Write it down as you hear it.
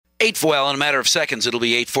Well, in a matter of seconds, it'll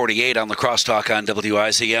be 8:48 on the Crosstalk on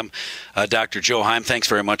WIZM. Dr. Joe Heim, thanks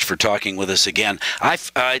very much for talking with us again. I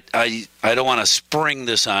don't want to spring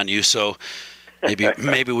this on you, so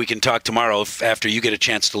maybe we can talk tomorrow after you get a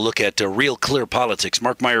chance to look at Real Clear Politics.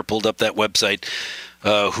 Mark Meyer pulled up that website,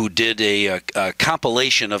 who did a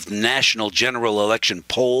compilation of national general election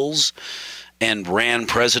polls and ran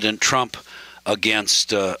President Trump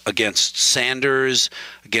against Sanders,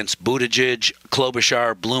 against Buttigieg,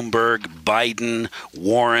 Klobuchar, Bloomberg, Biden,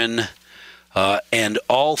 Warren, and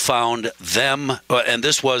all found them. And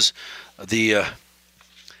this was the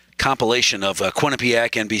compilation of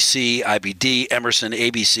Quinnipiac, NBC, IBD, Emerson,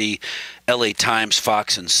 ABC, LA Times,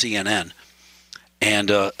 Fox, and CNN.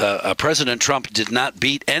 And President Trump did not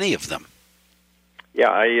beat any of them.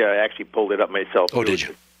 Yeah, I actually pulled it up myself. Oh, did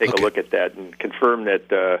you? Take a look at that and confirm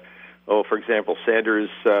that. For example, Sanders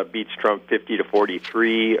beats Trump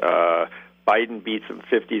 50-43. Biden beats him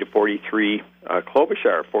 50-43.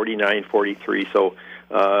 Klobuchar 49-43. So,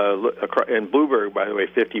 and Bloomberg, by the way,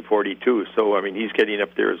 50-42. So, I mean, he's getting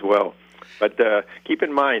up there as well. But keep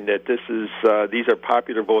in mind that these are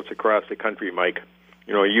popular votes across the country, Mike.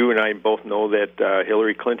 You know, you and I both know that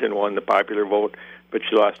Hillary Clinton won the popular vote, but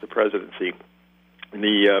she lost the presidency. And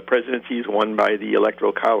the presidency is won by the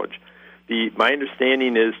Electoral College. My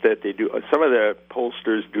understanding is that they do. Some of the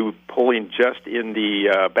pollsters do polling just in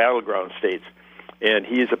the battleground states, and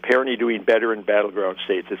he is apparently doing better in battleground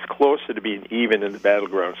states. It's closer to being even in the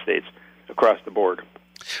battleground states across the board.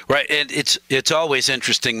 Right, and it's always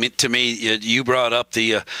interesting to me. You brought up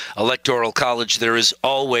the Electoral College. There is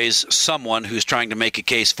always someone who's trying to make a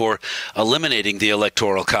case for eliminating the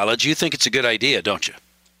Electoral College. You think it's a good idea, don't you?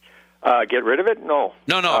 Get rid of it? No.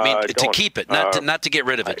 No. I mean, to keep it, not to get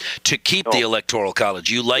rid of it. To keep the Electoral College.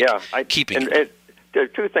 You like keeping it. There are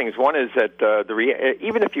two things. One is that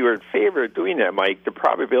even if you were in favor of doing that, Mike, the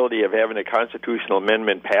probability of having a constitutional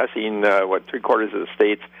amendment passing, 3/4 of the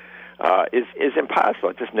states is impossible.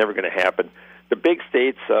 It's just never going to happen. The big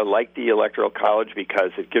states like the Electoral College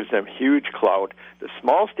because it gives them huge clout. The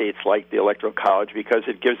small states like the Electoral College because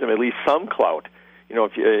it gives them at least some clout. You know,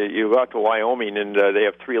 if you go out to Wyoming and they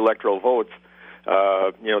have 3 electoral votes,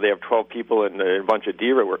 they have 12 people and a bunch of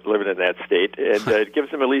deer living in that state, and it gives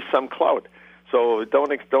them at least some clout. So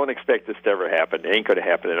don't expect this to ever happen. It ain't going to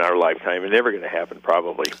happen in our lifetime. It's never going to happen,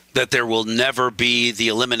 probably. That there will never be the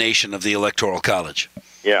elimination of the Electoral College.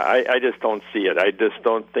 Yeah, I just don't see it. I just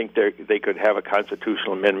don't think they could have a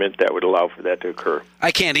constitutional amendment that would allow for that to occur.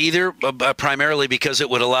 I can't either, primarily because it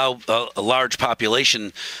would allow a large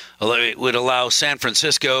population. It would allow San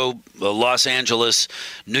Francisco, Los Angeles,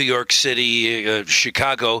 New York City,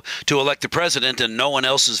 Chicago to elect the president, and no one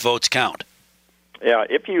else's votes count. Yeah,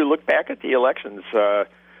 if you look back at the elections,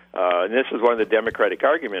 and this is one of the Democratic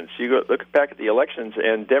arguments, you look back at the elections,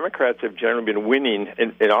 and Democrats have generally been winning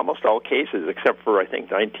in almost all cases, except for, I think,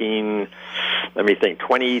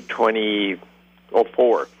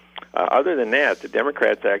 2004. Other than that, the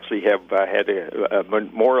Democrats actually have had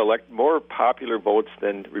more popular votes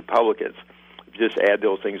than Republicans. If you just add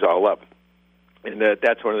those things all up, and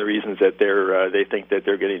that's one of the reasons that they think that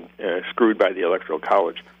they're getting screwed by the Electoral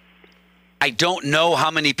College. I don't know how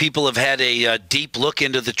many people have had a deep look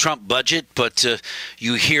into the Trump budget, but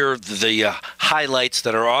you hear the highlights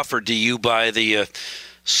that are offered to you by the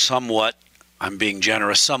somewhat, I'm being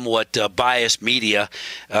generous, somewhat biased media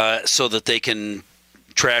so that they can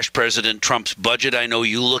trash President Trump's budget. I know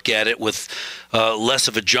you look at it with less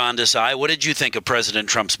of a jaundiced eye. What did you think of President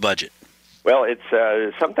Trump's budget? Well, it's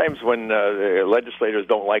sometimes when the legislators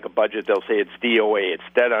don't like a budget, they'll say it's DOA, it's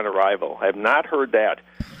dead on arrival. I have not heard that.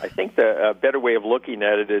 I think the better way of looking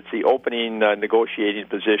at it is the opening negotiating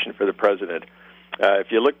position for the president.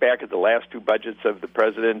 If you look back at the last 2 budgets of the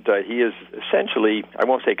president, he has essentially, I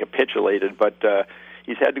won't say capitulated, but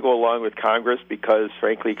he's had to go along with Congress because,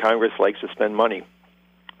 frankly, Congress likes to spend money.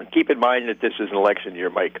 And keep in mind that this is an election year,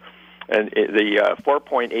 Mike. And the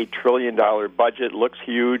 $4.8 trillion budget looks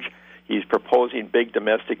huge. He's proposing big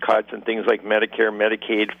domestic cuts in things like Medicare,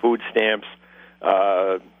 Medicaid, food stamps,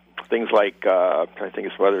 things like, I'm trying to think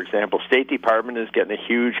of some other examples. State Department is getting a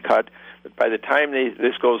huge cut. But by the time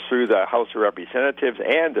this goes through the House of Representatives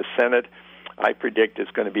and the Senate, I predict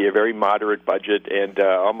it's going to be a very moderate budget, and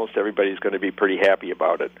almost everybody's going to be pretty happy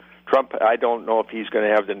about it. Trump, I don't know if he's going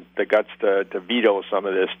to have the guts to veto some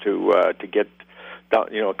of this to get down,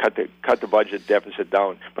 cut the budget deficit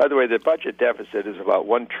down. By the way, the budget deficit is about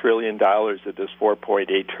 $1 trillion at this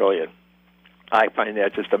 $4.8 trillion. I find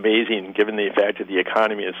that just amazing, given the fact that the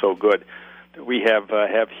economy is so good. We have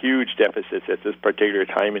huge deficits at this particular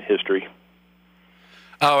time in history.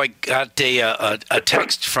 Oh, I got a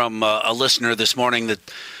text from a listener this morning that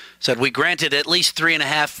said, we granted at least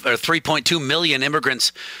 3.2 million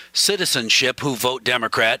immigrants citizenship who vote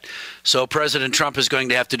Democrat. So President Trump is going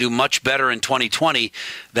to have to do much better in 2020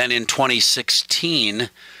 than in 2016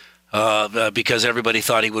 because everybody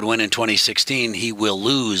thought he would win in 2016. He will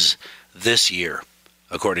lose this year,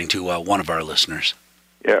 according to one of our listeners.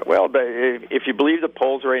 Yeah, well, if you believe the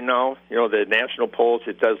polls right now, the national polls,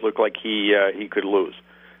 it does look like he could lose.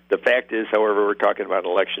 The fact is, however, we're talking about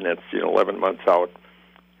an election that's 11 months out,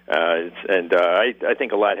 I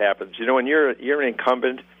think a lot happens. When you're an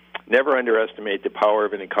incumbent, never underestimate the power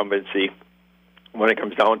of an incumbency. When it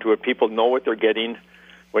comes down to it, people know what they're getting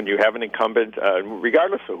when you have an incumbent,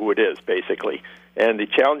 regardless of who it is, basically. And the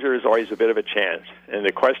challenger is always a bit of a chance. And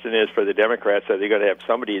the question is for the Democrats, are they going to have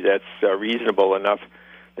somebody that's reasonable enough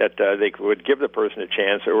that they would give the person a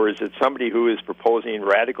chance, or is it somebody who is proposing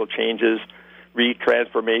radical changes,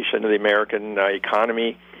 retransformation of the American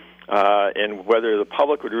economy, and whether the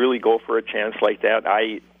public would really go for a chance like that?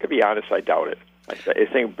 To be honest, I doubt it. I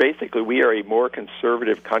think basically we are a more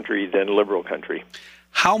conservative country than liberal country.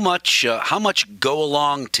 How much go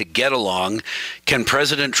along to get along can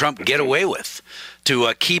President Trump get away with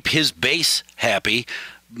to keep his base happy,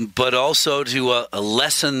 but also to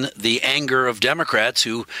lessen the anger of Democrats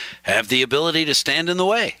who have the ability to stand in the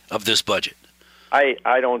way of this budget?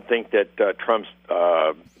 I don't think that Trump's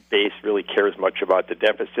base really cares much about the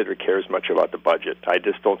deficit or cares much about the budget. I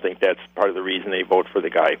just don't think that's part of the reason they vote for the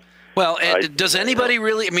guy. Well, does anybody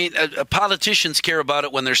really? I mean, politicians care about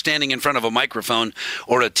it when they're standing in front of a microphone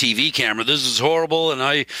or a TV camera. This is horrible, and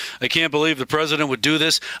I can't believe the president would do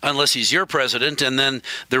this unless he's your president. And then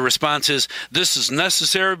the response is, this is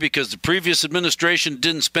necessary because the previous administration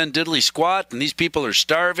didn't spend diddly squat, and these people are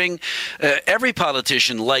starving. Every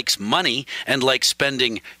politician likes money and likes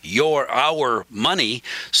spending our money.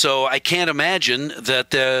 So I can't imagine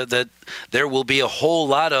that there will be a whole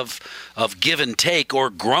lot of give and take or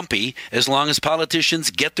grumpy as long as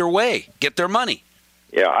politicians get their way, get their money.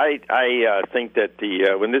 Yeah, I think that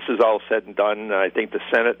when this is all said and done, I think the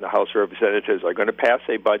Senate and the House of Representatives are going to pass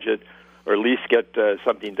a budget or at least get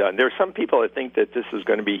something done. There are some people that think that this is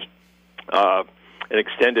going to be an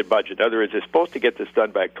extended budget. In other words, they're supposed to get this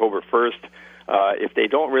done by October 1st. If they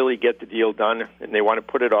don't really get the deal done and they want to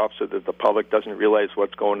put it off so that the public doesn't realize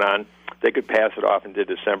what's going on, they could pass it off into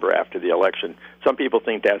December after the election. Some people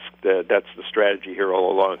think that's the strategy here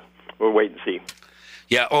all along. We'll wait and see.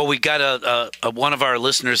 Yeah. Oh, we got one of our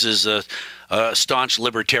listeners is a staunch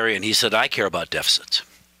libertarian. He said, I care about deficits.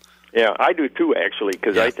 Yeah, I do too, actually,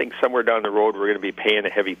 because I think somewhere down the road we're going to be paying a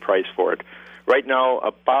heavy price for it. Right now,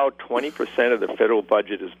 about 20% of the federal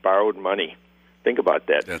budget is borrowed money. Think about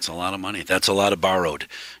that. That's a lot of money. That's a lot of borrowed.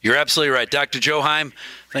 You're absolutely right. Dr. Joe Heim,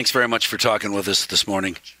 thanks very much for talking with us this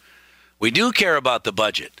morning. We do care about the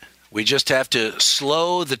budget. We just have to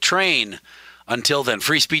slow the train until then.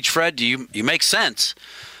 Free speech, Fred, you make sense.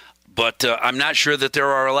 But I'm not sure that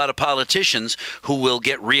there are a lot of politicians who will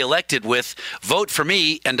get reelected with, vote for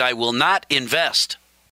me and I will not invest.